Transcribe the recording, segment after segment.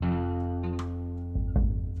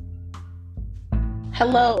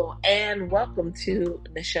Hello and welcome to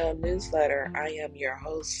Nichelle Newsletter. I am your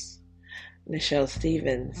host, Nichelle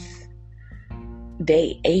Stevens.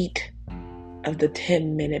 Day 8 of the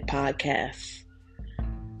 10-minute podcast.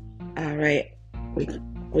 All right,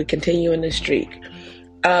 we continue in the streak.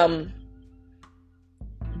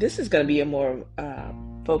 This is going to be a more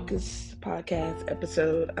focused podcast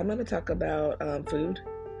episode. I'm going to talk about food.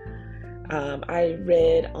 I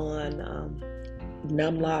read on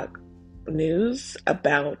Numlock News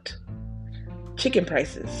about chicken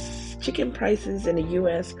prices. Chicken prices in the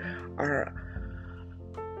U.S. are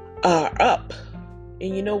up.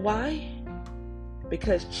 And you know why?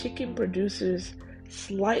 Because chicken producers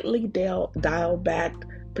slightly dial back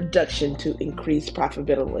production to increase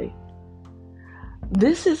profitability.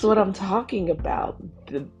 This is what I'm talking about.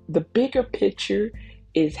 The bigger picture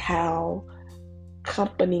is how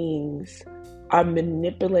companies are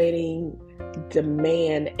manipulating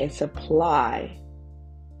demand and supply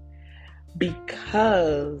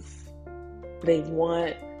because they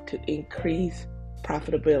want to increase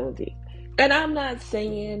profitability. And I'm not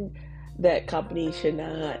saying that companies should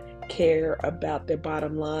not care about their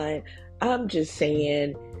bottom line. I'm just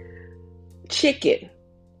saying chicken.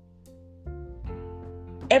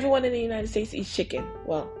 Everyone in the United States eats chicken.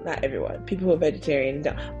 Well, not everyone. People who are vegetarian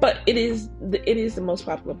don't. But it is the most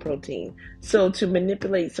popular protein. So to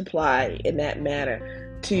manipulate supply in that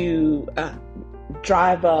manner, to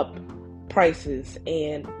drive up prices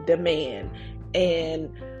and demand and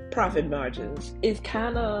profit margins is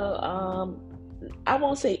kind of, I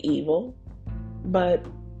won't say evil, but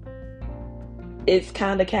it's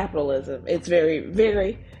kind of capitalism. It's very,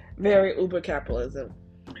 very, very uber capitalism.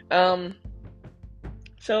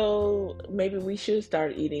 So maybe we should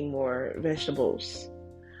start eating more vegetables.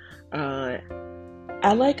 I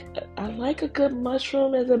like a good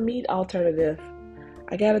mushroom as a meat alternative.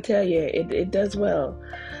 I gotta tell you, it does well.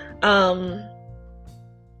 And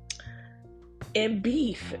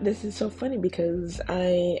beef. This is so funny because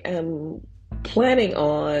I am planning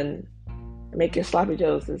on making sloppy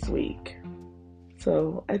joes this week.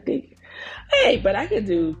 So I think, hey, but I could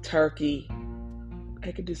do turkey.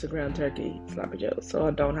 I could do some ground turkey sloppy joes, so I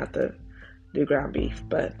don't have to do ground beef.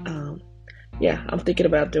 But yeah, I'm thinking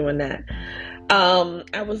about doing that.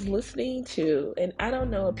 I was listening to, and I don't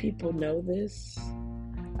know if people know this.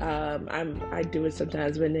 I do it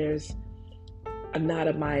sometimes when there's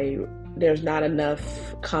not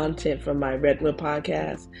enough content from my regular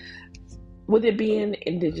podcast. With it being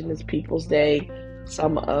Indigenous Peoples Day,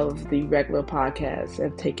 some of the regular podcasts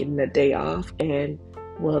have taken the day off, and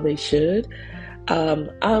well, they should.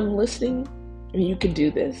 I'm listening, and you can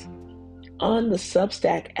do this on the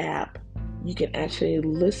Substack app. You can actually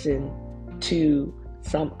listen to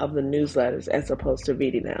some of the newsletters as opposed to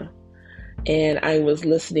reading them. And I was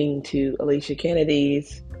listening to Alicia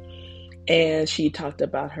Kennedy's, and she talked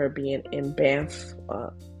about her being in Banff,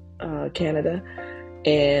 Canada,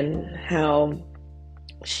 and how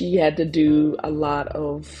she had to do a lot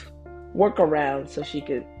of workarounds so she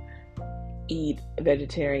could eat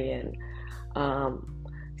vegetarian.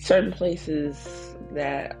 Certain places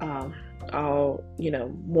that are,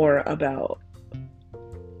 more about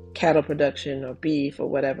cattle production or beef or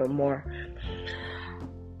whatever more,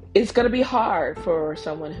 it's going to be hard for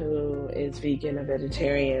someone who is vegan or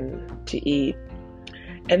vegetarian to eat.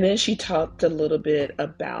 And then she talked a little bit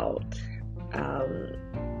about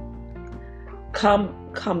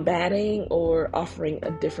combating or offering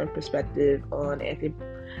a different perspective on Anthony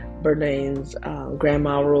Bourdain's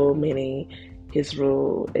grandma rule, meaning his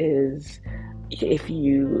rule is if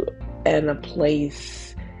you in a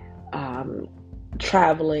place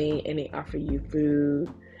traveling and they offer you food,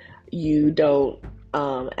 you don't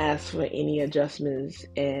ask for any adjustments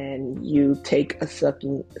and you take a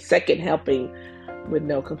second helping with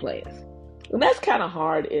no complaints. And that's kind of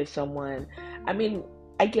hard if someone, I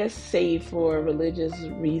guess save for religious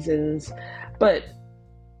reasons, but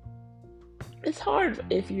it's hard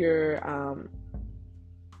if you're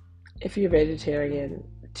vegetarian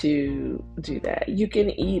to do that. You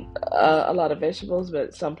can eat a lot of vegetables,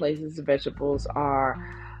 but some places the vegetables are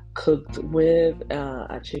cooked with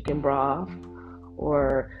a chicken broth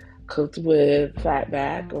or cooked with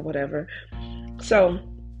fatback or whatever. So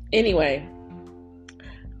anyway,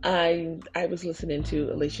 I was listening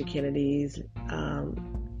to Alicia Kennedy's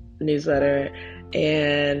newsletter,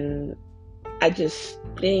 and I just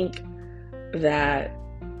think that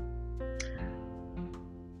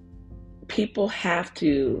people have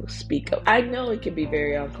to speak up. I know it can be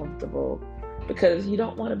very uncomfortable because you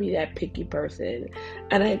don't want to be that picky person.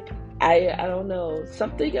 And I don't know,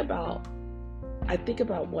 I think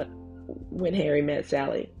about when Harry met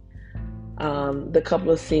Sally. The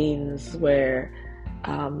couple of scenes where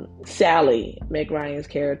Sally, Meg Ryan's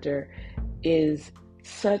character, is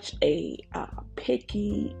such a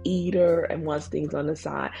picky eater and wants things on the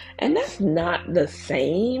side. And that's not the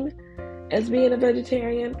same as being a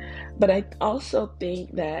vegetarian, but I also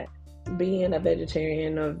think that being a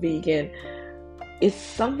vegetarian or vegan is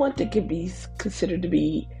somewhat that could be considered to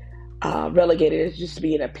be relegated as just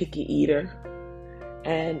being a picky eater,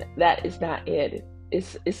 and that is not it.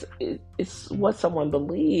 It's what someone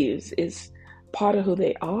believes. It's part of who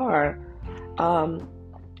they are.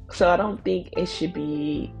 So I don't think it should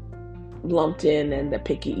be lumped in the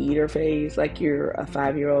picky eater phase, like you're a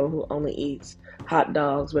 5-year-old who only eats hot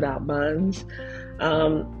dogs without buns.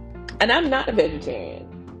 And I'm not a vegetarian,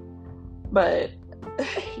 but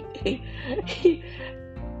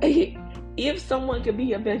if someone could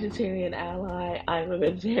be a vegetarian ally, I'm a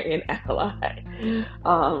vegetarian ally.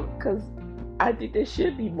 Because I think there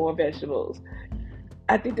should be more vegetables.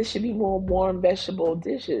 I think there should be more warm vegetable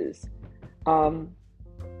dishes.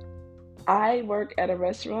 I work at a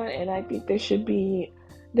restaurant, and I think there should be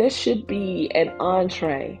an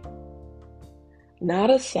entree,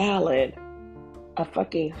 not a salad, a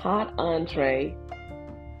fucking hot entree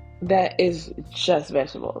that is just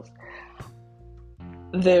vegetables.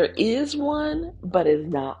 There is one, but it's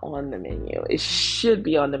not on the menu. It should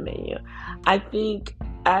be on the menu. I think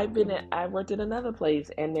I worked at another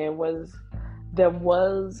place, and there was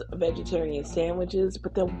vegetarian sandwiches,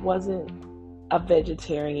 but there wasn't a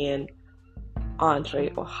vegetarian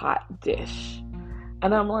entree or hot dish.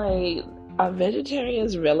 And I'm like, are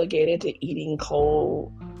vegetarians relegated to eating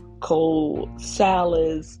cold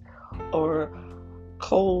salads or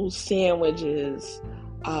cold sandwiches,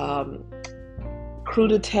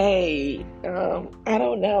 crudité? I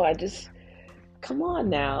don't know. Come on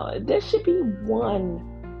now. There should be one,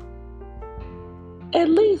 at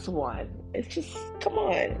least one. It's just, come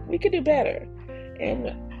on, we could do better.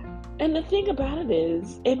 And the thing about it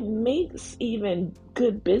is, it makes even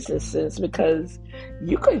good business sense, because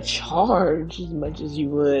you could charge as much as you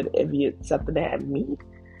would if you had something that had meat,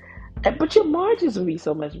 but your margins would be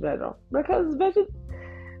so much better because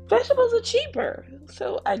vegetables are cheaper.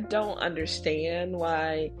 So I don't understand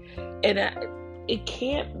why, and it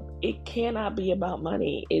cannot be about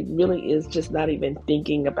money. It really is just not even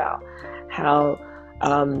thinking about how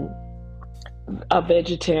a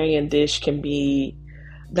vegetarian dish can be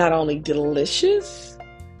not only delicious,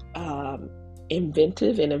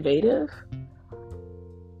 inventive, innovative,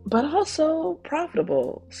 but also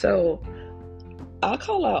profitable. So I'll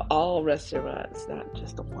call out all restaurants, not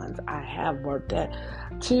just the ones I have worked at,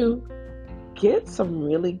 to get some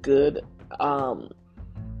really good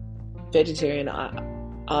vegetarian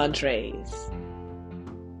entrees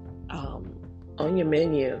on your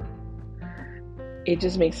menu. It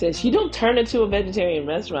just makes sense. You don't turn into a vegetarian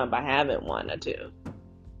restaurant by having one or two.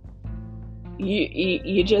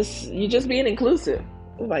 You're just being inclusive.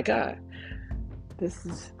 Oh my God, this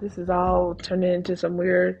is all turning into some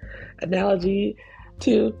weird analogy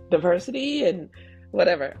to diversity and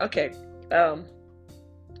whatever. Okay,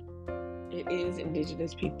 it is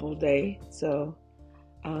Indigenous Peoples Day, so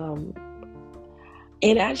and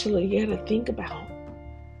actually you got to think about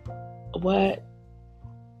what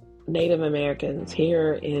Native Americans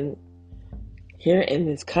here in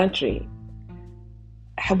this country,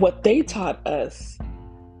 what they taught us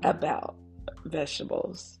about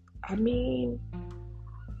vegetables. I mean,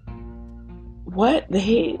 with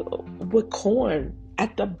corn,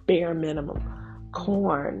 at the bare minimum,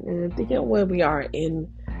 corn. And thinking where we are in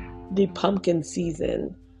the pumpkin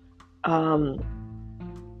season,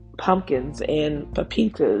 pumpkins and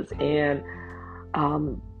pepitas and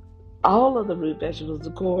all of the root vegetables, the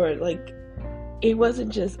gourd, like, it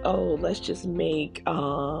wasn't just, oh, let's just make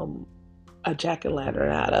a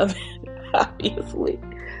jack-o'-lantern out of it. Obviously,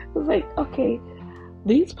 it was like, okay,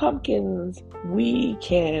 these pumpkins, we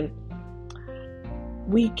can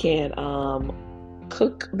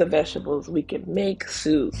cook the vegetables, we can make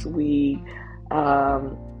soups, we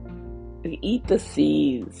eat the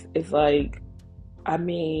seeds. It's like, I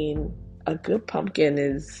mean, a good pumpkin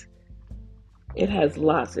it has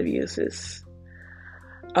lots of uses.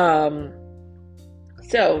 So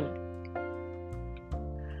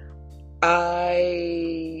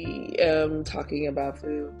I am talking about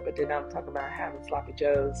food, but then I'm talking about having sloppy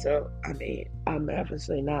joes. So I mean, I'm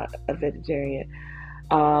obviously not a vegetarian.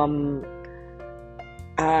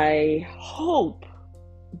 I hope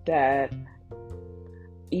that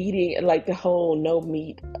eating, like, the whole no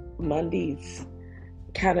meat Mondays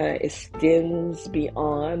kind of extends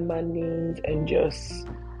beyond Mondays and just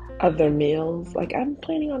other meals. Like, I'm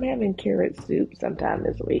planning on having carrot soup sometime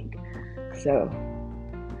this week. So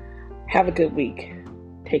have a good week.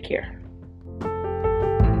 Take care.